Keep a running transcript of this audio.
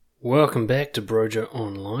Welcome back to Brojo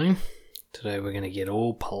Online. Today we're going to get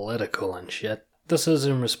all political and shit. This is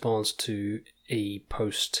in response to a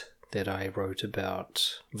post that I wrote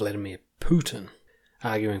about Vladimir Putin,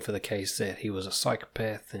 arguing for the case that he was a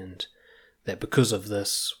psychopath and that because of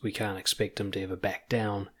this we can't expect him to ever back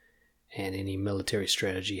down, and any military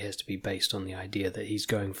strategy has to be based on the idea that he's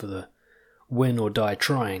going for the win or die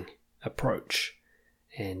trying approach,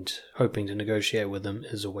 and hoping to negotiate with him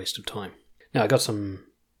is a waste of time. Now I got some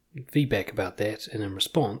feedback about that, and in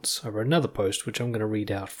response I wrote another post which I'm going to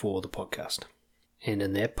read out for the podcast. And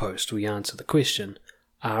in that post we answer the question,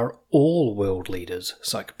 are all world leaders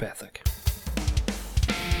psychopathic?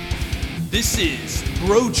 This is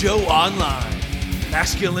Brojo Online.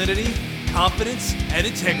 Masculinity, confidence, and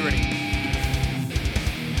integrity.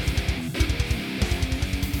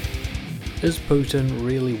 Is Putin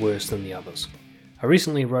really worse than the others? I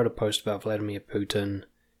recently wrote a post about Vladimir Putin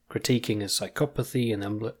critiquing his psychopathy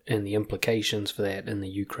and the implications for that in the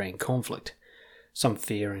Ukraine conflict. Some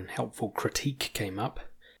fair and helpful critique came up,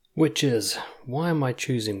 which is, why am I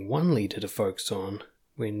choosing one leader to focus on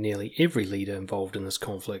when nearly every leader involved in this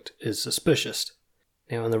conflict is suspicious?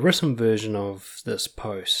 Now, in the written version of this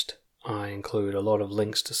post, I include a lot of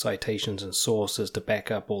links to citations and sources to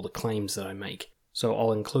back up all the claims that I make. So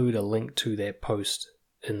I'll include a link to that post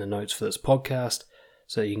in the notes for this podcast,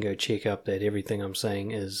 so you can go check up that everything I'm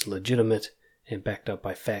saying is legitimate and backed up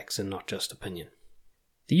by facts and not just opinion.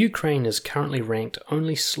 The Ukraine is currently ranked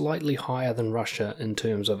only slightly higher than Russia in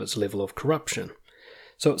terms of its level of corruption,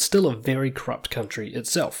 so it's still a very corrupt country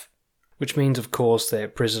itself, which means of course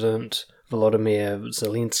that President Volodymyr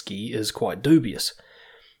Zelensky is quite dubious.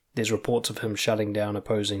 There's reports of him shutting down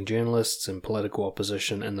opposing journalists and political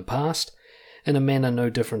opposition in the past, in a manner no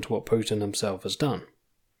different to what Putin himself has done.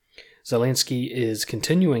 Zelensky is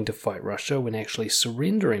continuing to fight Russia when actually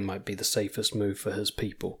surrendering might be the safest move for his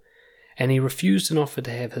people, and he refused an offer to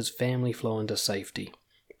have his family flown to safety,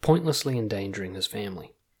 pointlessly endangering his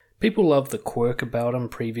family. People love the quirk about him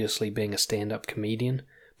previously being a stand-up comedian,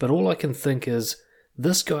 but all I can think is,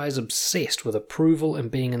 this guy's obsessed with approval and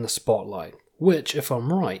being in the spotlight, which, if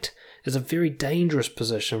I'm right, is a very dangerous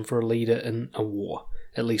position for a leader in a war,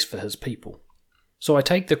 at least for his people. So I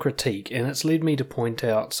take the critique, and it's led me to point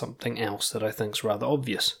out something else that I think is rather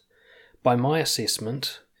obvious. By my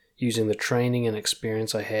assessment, using the training and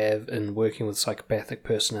experience I have in working with psychopathic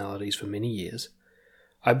personalities for many years,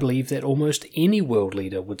 I believe that almost any world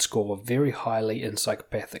leader would score very highly in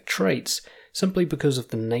psychopathic traits simply because of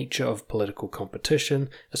the nature of political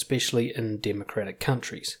competition, especially in democratic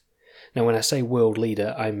countries. Now when I say world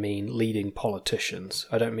leader, I mean leading politicians.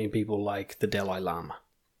 I don't mean people like the Dalai Lama.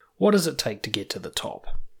 What does it take to get to the top?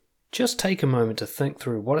 Just take a moment to think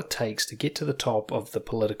through what it takes to get to the top of the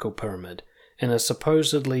political pyramid in a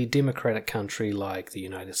supposedly democratic country like the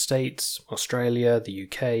United States, Australia, the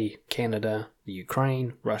UK, Canada, the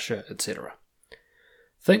Ukraine, Russia, etc.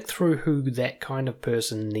 Think through who that kind of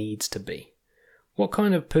person needs to be. What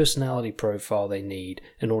kind of personality profile they need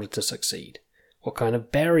in order to succeed. What kind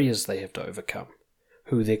of barriers they have to overcome.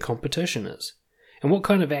 Who their competition is. And what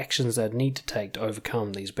kind of actions they'd need to take to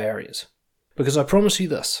overcome these barriers. Because I promise you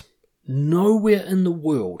this, nowhere in the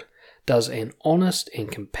world does an honest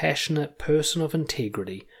and compassionate person of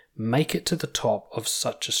integrity make it to the top of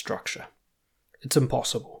such a structure. It's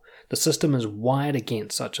impossible. The system is wired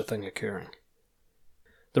against such a thing occurring.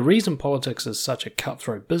 The reason politics is such a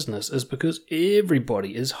cutthroat business is because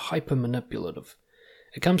everybody is hyper-manipulative.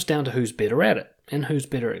 It comes down to who's better at it, and who's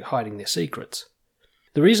better at hiding their secrets.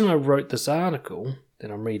 The reason I wrote this article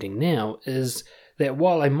that I'm reading now is that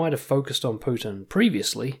while I might have focused on Putin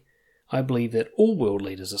previously, I believe that all world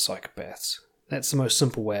leaders are psychopaths. That's the most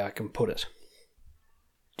simple way I can put it.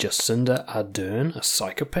 Jacinda Ardern a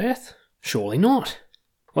psychopath? Surely not.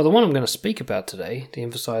 Well, the one I'm going to speak about today, to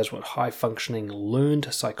emphasise what high-functioning learned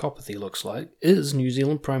psychopathy looks like, is New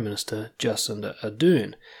Zealand Prime Minister Jacinda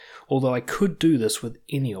Ardern, although I could do this with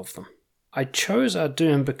any of them. I chose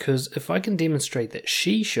Ardern because if I can demonstrate that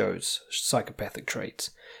she shows psychopathic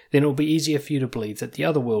traits, then it will be easier for you to believe that the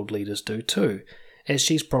other world leaders do too, as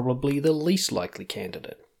she's probably the least likely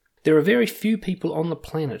candidate. There are very few people on the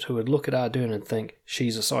planet who would look at Ardern and think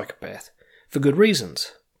she's a psychopath, for good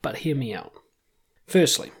reasons, but hear me out.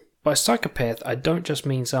 Firstly, by psychopath I don't just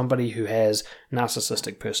mean somebody who has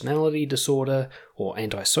narcissistic personality disorder or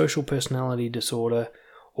antisocial personality disorder,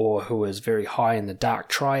 or who is very high in the dark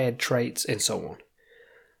triad traits, and so on.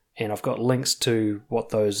 And I've got links to what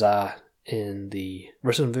those are in the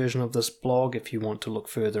written version of this blog if you want to look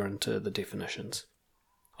further into the definitions.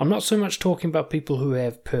 I'm not so much talking about people who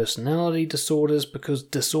have personality disorders, because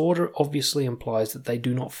disorder obviously implies that they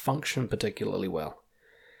do not function particularly well.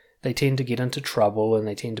 they tend to get into trouble and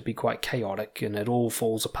they tend to be quite chaotic, and it all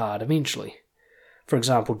falls apart eventually. For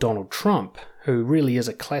example, Donald Trump, who really is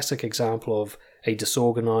a classic example of a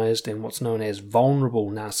disorganized and what's known as vulnerable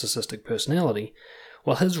narcissistic personality,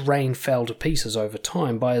 well, his reign fell to pieces over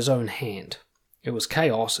time by his own hand. It was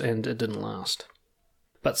chaos and it didn't last.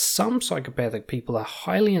 But some psychopathic people are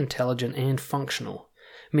highly intelligent and functional.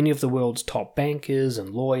 Many of the world's top bankers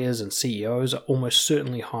and lawyers and CEOs are almost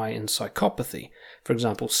certainly high in psychopathy. For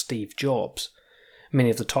example, Steve Jobs. Many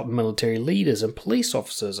of the top military leaders and police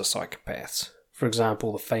officers are psychopaths. For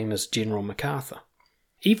example, the famous General MacArthur.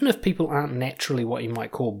 Even if people aren't naturally what you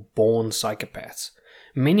might call born psychopaths,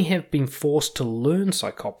 many have been forced to learn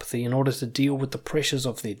psychopathy in order to deal with the pressures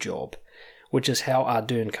of their job, which is how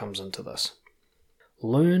Ardern comes into this.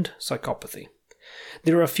 Learned psychopathy.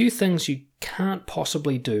 There are a few things you can't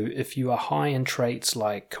possibly do if you are high in traits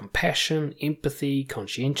like compassion, empathy,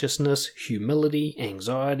 conscientiousness, humility,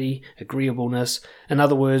 anxiety, agreeableness. In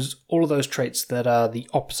other words, all of those traits that are the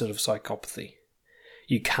opposite of psychopathy.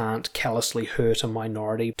 You can't callously hurt a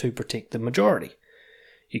minority to protect the majority.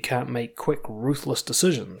 You can't make quick, ruthless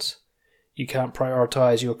decisions. You can't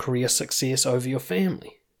prioritize your career success over your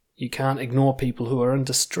family. You can't ignore people who are in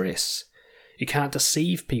distress. You can't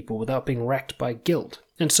deceive people without being racked by guilt,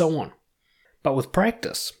 and so on. But with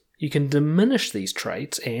practice, you can diminish these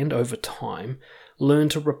traits and, over time, learn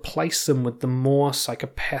to replace them with the more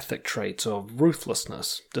psychopathic traits of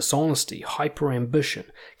ruthlessness, dishonesty, hyperambition,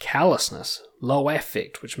 callousness, low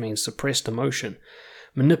affect, which means suppressed emotion,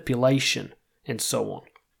 manipulation, and so on.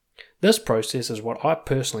 This process is what I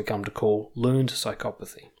personally come to call learned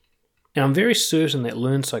psychopathy. And I'm very certain that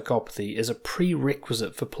learned psychopathy is a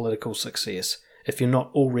prerequisite for political success if you're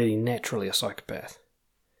not already naturally a psychopath.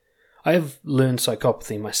 I have learned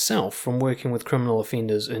psychopathy myself from working with criminal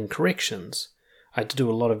offenders in corrections. I had to do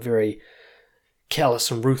a lot of very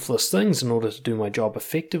callous and ruthless things in order to do my job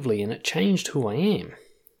effectively, and it changed who I am.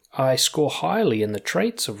 I score highly in the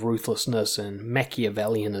traits of ruthlessness and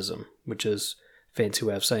Machiavellianism, which is a fancy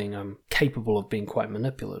way of saying I'm capable of being quite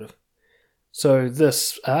manipulative. So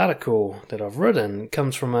this article that I've written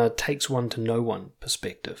comes from a takes one to know one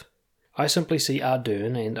perspective. I simply see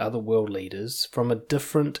Ardern and other world leaders from a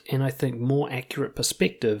different and I think more accurate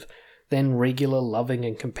perspective than regular loving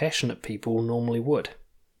and compassionate people normally would.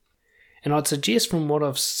 And I'd suggest from what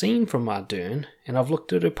I've seen from Ardern, and I've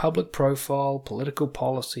looked at her public profile, political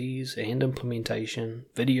policies and implementation,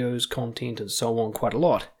 videos, content and so on quite a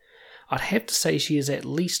lot, I'd have to say she is at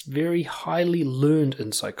least very highly learned in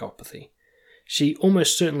psychopathy. She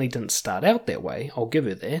almost certainly didn't start out that way, I'll give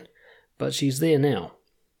her that, but she's there now.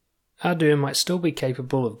 Ardern might still be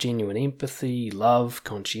capable of genuine empathy, love,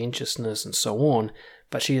 conscientiousness, and so on,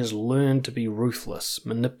 but she has learned to be ruthless,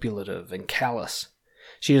 manipulative, and callous.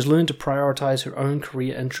 She has learned to prioritize her own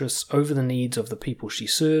career interests over the needs of the people she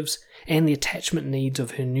serves and the attachment needs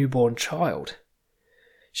of her newborn child.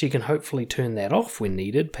 She can hopefully turn that off when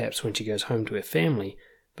needed, perhaps when she goes home to her family,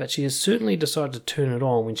 but she has certainly decided to turn it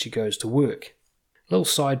on when she goes to work. A little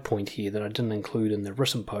side point here that I didn't include in the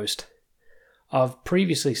written post. I've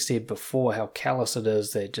previously said before how callous it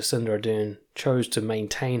is that Jacinda Ardern chose to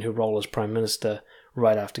maintain her role as Prime Minister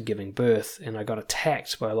right after giving birth, and I got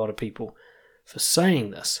attacked by a lot of people for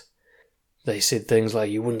saying this. They said things like,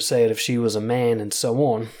 you wouldn't say it if she was a man, and so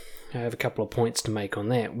on. I have a couple of points to make on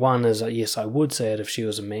that. One is that yes, I would say it if she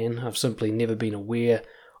was a man. I've simply never been aware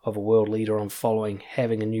of a world leader I'm following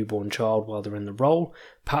having a newborn child while they're in the role,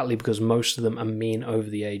 partly because most of them are men over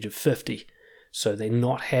the age of 50, so they're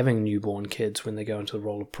not having newborn kids when they go into the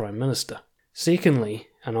role of Prime Minister. Secondly,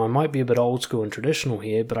 and I might be a bit old school and traditional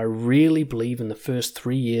here, but I really believe in the first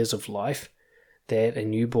 3 years of life that a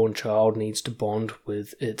newborn child needs to bond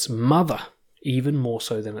with its mother, even more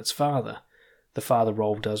so than its father. The father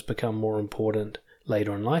role does become more important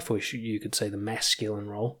later in life, or you could say the masculine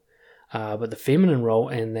role. But the feminine role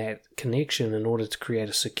and that connection in order to create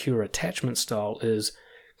a secure attachment style is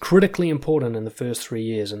critically important in the first 3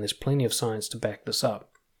 years, and there's plenty of science to back this up.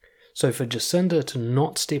 So for Jacinda to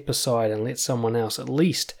not step aside and let someone else at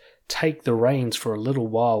least take the reins for a little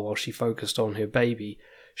while she focused on her baby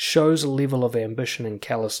shows a level of ambition and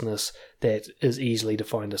callousness that is easily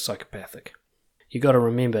defined as psychopathic. You got to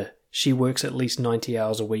remember, she works at least 90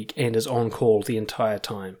 hours a week and is on call the entire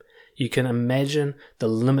time. You can imagine the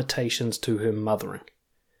limitations to her mothering.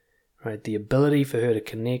 Right? The ability for her to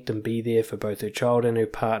connect and be there for both her child and her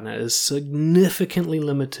partner is significantly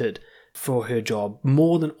limited for her job,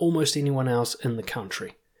 more than almost anyone else in the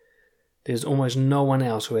country. There's almost no one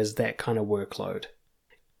else who has that kind of workload.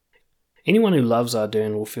 Anyone who loves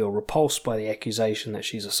Ardern will feel repulsed by the accusation that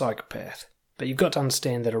she's a psychopath. But you've got to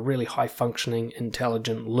understand that a really high-functioning,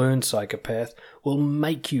 intelligent, learned psychopath will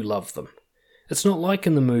make you love them. It's not like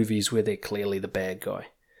in the movies where they're clearly the bad guy.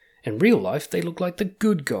 In real life, they look like the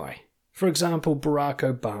good guy. For example, Barack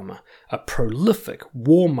Obama, a prolific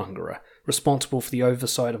warmonger responsible for the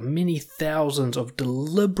oversight of many thousands of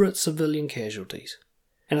deliberate civilian casualties.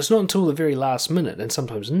 And it's not until the very last minute, and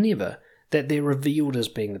sometimes never, that they're revealed as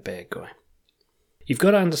being the bad guy. You've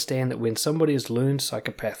got to understand that when somebody is learned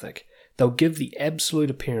psychopathic, they'll give the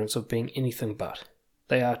absolute appearance of being anything but.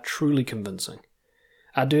 They are truly convincing.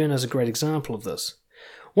 Ardern is a great example of this.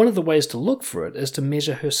 One of the ways to look for it is to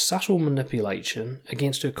measure her subtle manipulation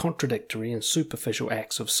against her contradictory and superficial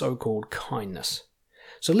acts of so-called kindness.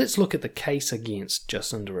 So let's look at the case against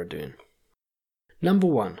Jacinda Ardern. Number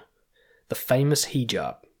 1. The famous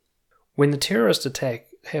hijab. When the terrorist attack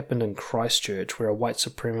happened in Christchurch, where a white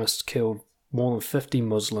supremacist killed more than 50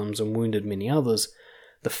 Muslims and wounded many others,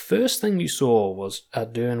 the first thing you saw was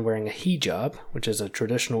Ardern wearing a hijab, which is a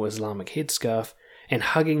traditional Islamic headscarf, and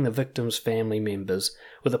hugging the victims' family members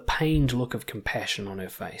with a pained look of compassion on her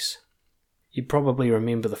face. You probably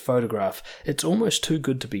remember the photograph. It's almost too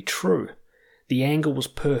good to be true. The angle was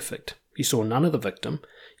perfect. You saw none of the victim.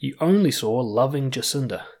 You only saw loving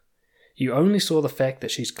Jacinda. You only saw the fact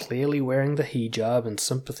that she's clearly wearing the hijab in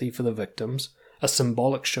sympathy for the victims, a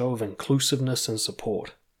symbolic show of inclusiveness and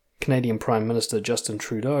support. Canadian Prime Minister Justin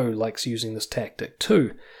Trudeau likes using this tactic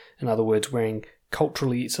too, in other words, wearing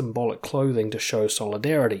culturally symbolic clothing to show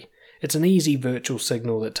solidarity. It's an easy virtual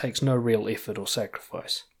signal that takes no real effort or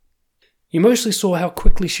sacrifice. You mostly saw how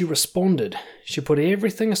quickly she responded. She put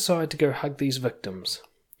everything aside to go hug these victims.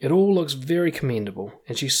 It all looks very commendable,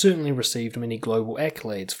 and she certainly received many global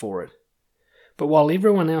accolades for it. But while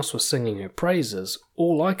everyone else was singing her praises,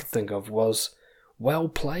 all I could think of was, "Well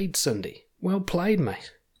played, Cindy. Well played,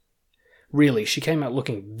 mate." Really, she came out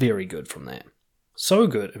looking very good from that. So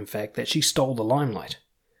good, in fact, that she stole the limelight.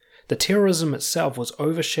 The terrorism itself was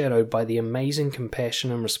overshadowed by the amazing compassion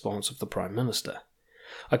and response of the Prime Minister.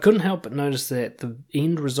 I couldn't help but notice that the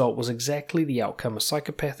end result was exactly the outcome a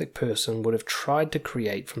psychopathic person would have tried to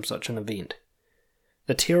create from such an event.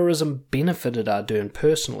 The terrorism benefited Ardern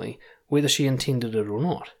personally, whether she intended it or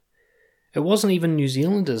not. It wasn't even New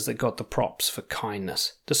Zealanders that got the props for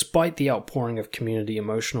kindness, despite the outpouring of community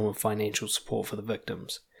emotional and financial support for the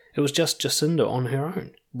victims. It was just Jacinda on her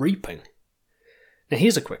own, reaping. Now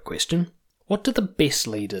here's a quick question. What do the best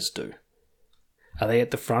leaders do? Are they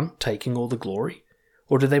at the front taking all the glory?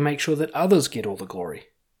 Or do they make sure that others get all the glory?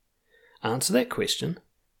 Answer that question.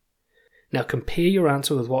 Now compare your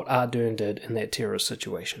answer with what Ardern did in that terrorist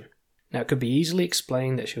situation. Now it could be easily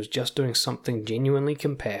explained that she was just doing something genuinely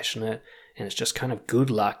compassionate, and it's just kind of good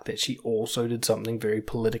luck that she also did something very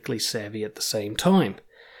politically savvy at the same time.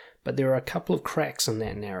 But there are a couple of cracks in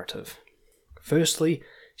that narrative. Firstly,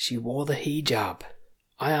 she wore the hijab.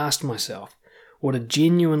 I asked myself, would a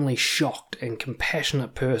genuinely shocked and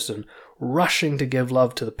compassionate person rushing to give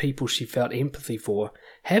love to the people she felt empathy for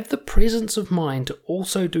have the presence of mind to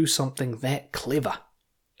also do something that clever?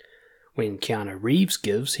 When Keanu Reeves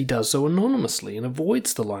gives, he does so anonymously and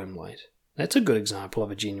avoids the limelight. That's a good example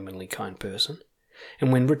of a genuinely kind person.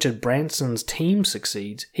 And when Richard Branson's team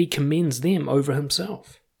succeeds, he commends them over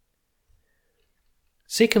himself.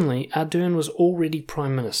 Secondly, Ardern was already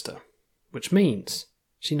Prime Minister, which means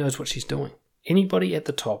she knows what she's doing. Anybody at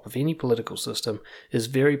the top of any political system is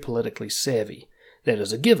very politically savvy. That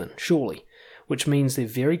is a given, surely, which means they're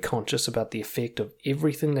very conscious about the effect of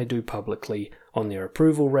everything they do publicly on their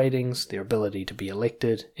approval ratings, their ability to be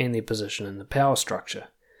elected, and their position in the power structure.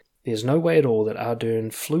 There's no way at all that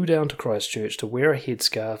Ardern flew down to Christchurch to wear a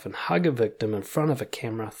headscarf and hug a victim in front of a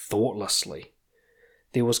camera thoughtlessly.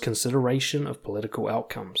 There was consideration of political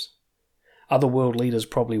outcomes. Other world leaders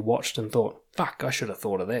probably watched and thought, fuck, I should have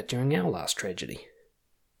thought of that during our last tragedy.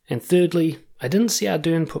 And thirdly, I didn't see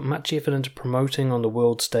Ardern put much effort into promoting on the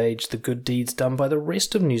world stage the good deeds done by the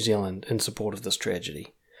rest of New Zealand in support of this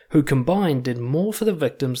tragedy, who combined did more for the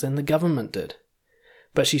victims than the government did.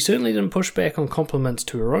 But she certainly didn't push back on compliments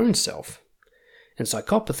to her own self. In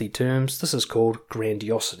psychopathy terms, this is called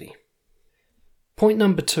grandiosity. Point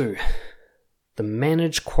number 2. The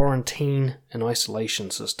Managed Quarantine and Isolation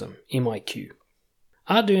System, MIQ.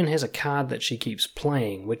 Ardern has a card that she keeps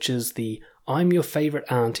playing, which is the "I'm your favourite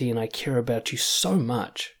auntie and I care about you so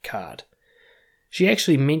much" card. She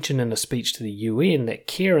actually mentioned in a speech to the UN that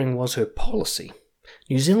caring was her policy.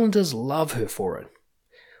 New Zealanders love her for it.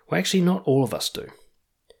 Well, actually not all of us do.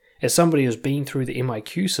 As somebody who's been through the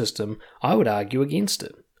MIQ system, I would argue against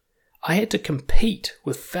it. I had to compete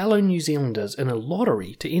with fellow New Zealanders in a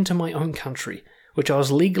lottery to enter my own country, which I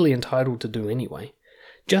was legally entitled to do anyway,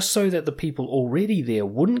 just so that the people already there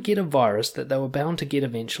wouldn't get a virus that they were bound to get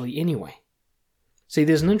eventually anyway. See,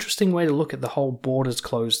 there's an interesting way to look at the whole borders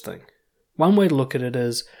closed thing. One way to look at it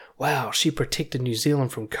is, wow, she protected New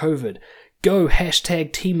Zealand from COVID. Go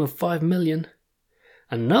 #team of 5 million.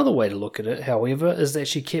 Another way to look at it, however, is that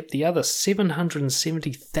she kept the other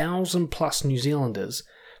 770,000 plus New Zealanders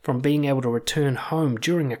from being able to return home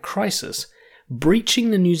during a crisis,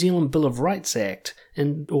 breaching the New Zealand Bill of Rights Act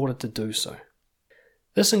in order to do so.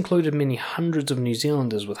 This included many hundreds of New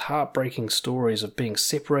Zealanders with heartbreaking stories of being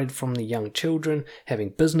separated from their young children, having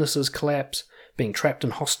businesses collapse, being trapped in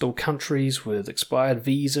hostile countries with expired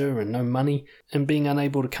visa and no money, and being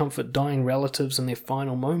unable to comfort dying relatives in their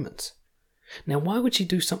final moments. Now, why would she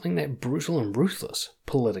do something that brutal and ruthless,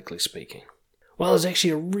 politically speaking? Well, there's actually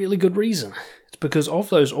a really good reason. It's because of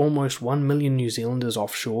those almost 1 million New Zealanders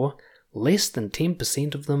offshore, less than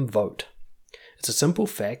 10% of them vote. It's a simple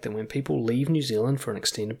fact that when people leave New Zealand for an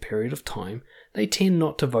extended period of time, they tend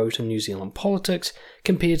not to vote in New Zealand politics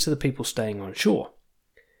compared to the people staying on shore.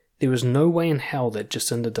 There is no way in hell that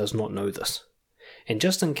Jacinda does not know this. And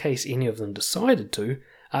just in case any of them decided to,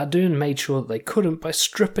 Ardern made sure that they couldn't by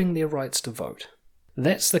stripping their rights to vote.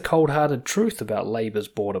 That's the cold-hearted truth about Labour's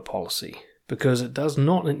border policy, because it does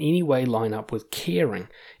not in any way line up with caring,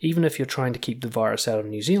 even if you're trying to keep the virus out of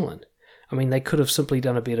New Zealand. I mean, they could have simply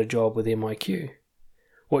done a better job with MIQ.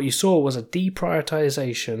 What you saw was a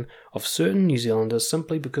deprioritisation of certain New Zealanders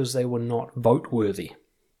simply because they were not vote-worthy.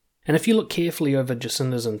 And if you look carefully over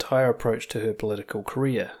Jacinda's entire approach to her political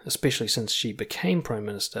career, especially since she became Prime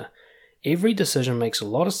Minister, every decision makes a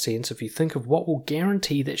lot of sense if you think of what will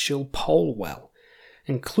guarantee that she'll poll well,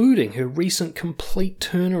 including her recent complete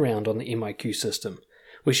turnaround on the MIQ system,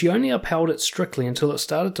 where she only upheld it strictly until it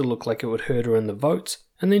started to look like it would hurt her in the votes,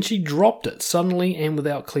 and then she dropped it suddenly and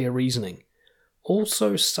without clear reasoning,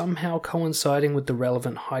 also somehow coinciding with the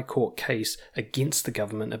relevant High Court case against the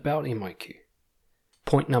government about MIQ.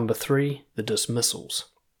 Point number 3, the dismissals.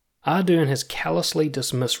 Ardern has callously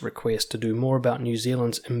dismissed requests to do more about New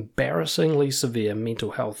Zealand's embarrassingly severe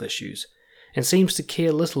mental health issues, and seems to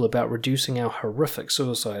care little about reducing our horrific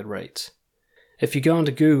suicide rates. If you go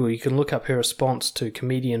onto Google, you can look up her response to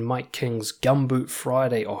comedian Mike King's Gumboot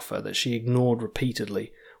Friday offer that she ignored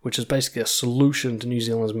repeatedly, which is basically a solution to New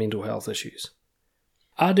Zealand's mental health issues.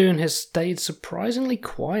 Ardern has stayed surprisingly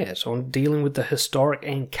quiet on dealing with the historic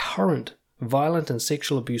and current violent and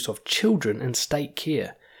sexual abuse of children in state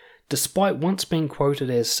care, despite once being quoted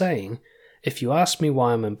as saying, "If you ask me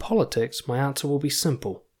why I'm in politics, my answer will be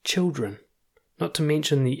simple: children." Not to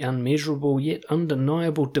mention the unmeasurable yet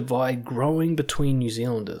undeniable divide growing between New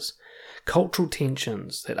Zealanders, cultural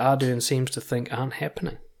tensions that Ardern seems to think aren't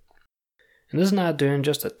happening. And isn't Ardern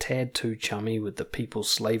just a tad too chummy with the People's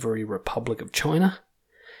Slavery Republic of China?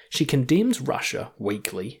 She condemns Russia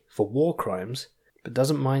weekly for war crimes, but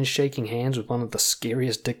doesn't mind shaking hands with one of the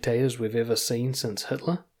scariest dictators we've ever seen since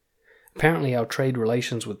Hitler. Apparently our trade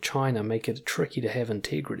relations with China make it tricky to have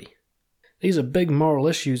integrity. These are big moral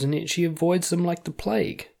issues, and yet she avoids them like the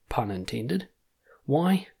plague, pun intended.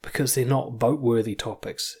 Why? Because they're not vote-worthy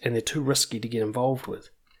topics, and they're too risky to get involved with.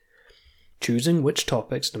 Choosing which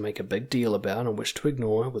topics to make a big deal about and which to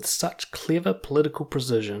ignore with such clever political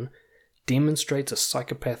precision demonstrates a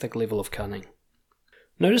psychopathic level of cunning.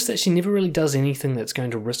 Notice that she never really does anything that's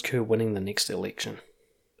going to risk her winning the next election.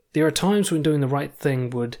 There are times when doing the right thing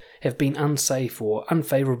would have been unsafe or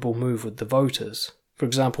unfavourable move with the voters. For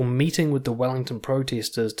example, meeting with the Wellington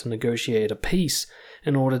protesters to negotiate a peace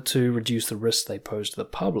in order to reduce the risks they pose to the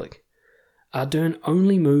public. Ardern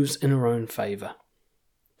only moves in her own favour.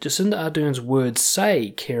 Jacinda Ardern's words say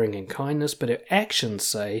caring and kindness, but her actions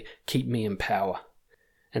say keep me in power.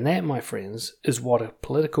 And that, my friends, is what a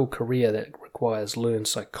political career that requires learned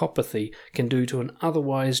psychopathy can do to an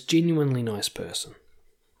otherwise genuinely nice person.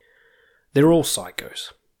 They're all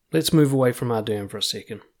psychos. Let's move away from Ardern for a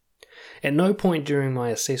second. At no point during my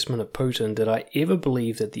assessment of Putin did I ever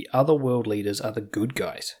believe that the other world leaders are the good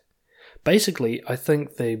guys. Basically, I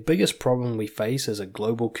think the biggest problem we face as a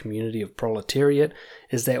global community of proletariat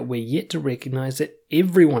is that we're yet to recognise that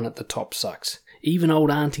everyone at the top sucks, even old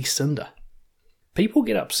Auntie Cinder. People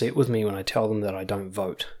get upset with me when I tell them that I don't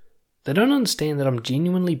vote. They don't understand that I'm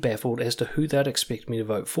genuinely baffled as to who they'd expect me to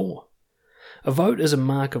vote for. A vote is a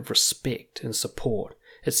mark of respect and support.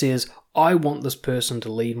 It says, I want this person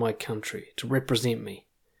to lead my country, to represent me.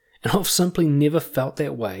 And I've simply never felt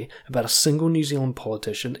that way about a single New Zealand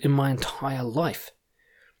politician in my entire life.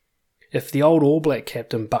 If the old All Black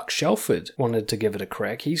captain Buck Shelford wanted to give it a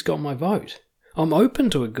crack, he's got my vote. I'm open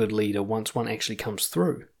to a good leader once one actually comes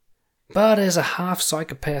through. But as a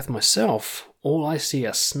half-psychopath myself, all I see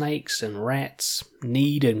are snakes and rats,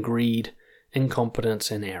 need and greed,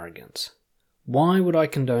 incompetence and arrogance. Why would I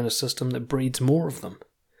condone a system that breeds more of them?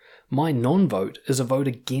 My non-vote is a vote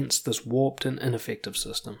against this warped and ineffective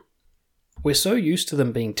system. We're so used to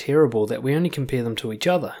them being terrible that we only compare them to each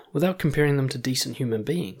other, without comparing them to decent human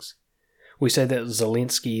beings. We say that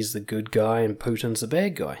Zelensky is the good guy and Putin's the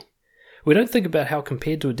bad guy. We don't think about how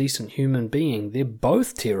compared to a decent human being, they're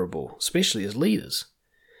both terrible, especially as leaders,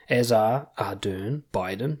 as are Ardern,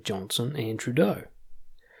 Biden, Johnson and Trudeau.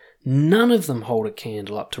 None of them hold a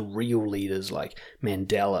candle up to real leaders like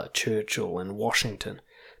Mandela, Churchill and Washington,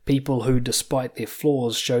 people who, despite their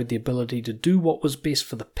flaws, showed the ability to do what was best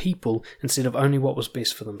for the people instead of only what was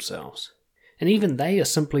best for themselves. And even they are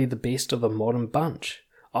simply the best of a modern bunch.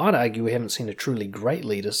 I'd argue we haven't seen a truly great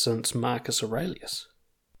leader since Marcus Aurelius.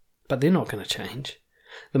 But they're not going to change.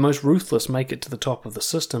 The most ruthless make it to the top of the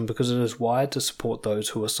system because it is wired to support those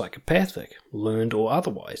who are psychopathic, learned or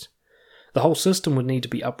otherwise. The whole system would need to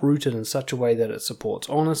be uprooted in such a way that it supports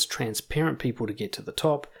honest, transparent people to get to the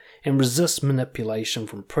top, and resists manipulation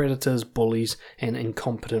from predators, bullies, and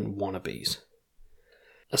incompetent wannabes.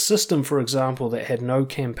 A system, for example, that had no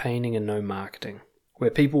campaigning and no marketing, where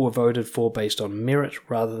people were voted for based on merit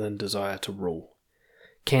rather than desire to rule.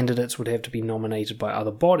 Candidates would have to be nominated by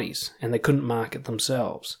other bodies, and they couldn't market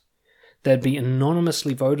themselves. They'd be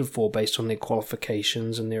anonymously voted for based on their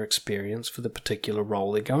qualifications and their experience for the particular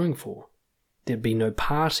role they're going for. There'd be no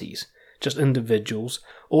parties, just individuals,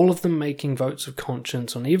 all of them making votes of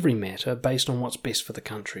conscience on every matter based on what's best for the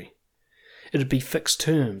country. It'd be fixed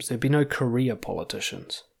terms, there'd be no career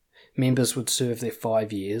politicians. Members would serve their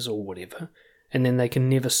 5 years or whatever, and then they can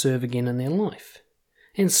never serve again in their life.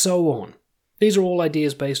 And so on. These are all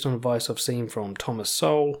ideas based on advice I've seen from Thomas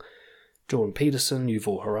Sowell, Jordan Peterson,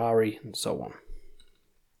 Yuval Harari, and so on.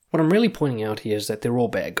 What I'm really pointing out here is that they're all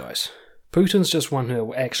bad guys. Putin's just one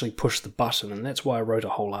who actually pushed the button, and that's why I wrote a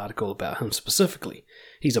whole article about him specifically.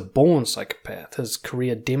 He's a born psychopath. His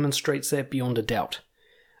career demonstrates that beyond a doubt.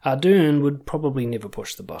 Ardern would probably never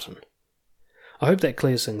push the button. I hope that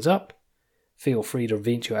clears things up. Feel free to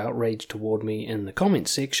vent your outrage toward me in the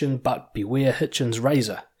comments section, but beware Hitchens'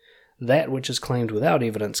 razor. That which is claimed without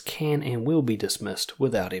evidence can and will be dismissed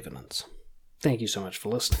without evidence. Thank you so much for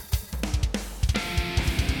listening.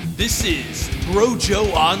 This is Bro Joe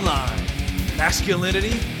Online.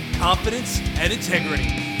 Masculinity, confidence, and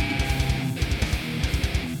integrity.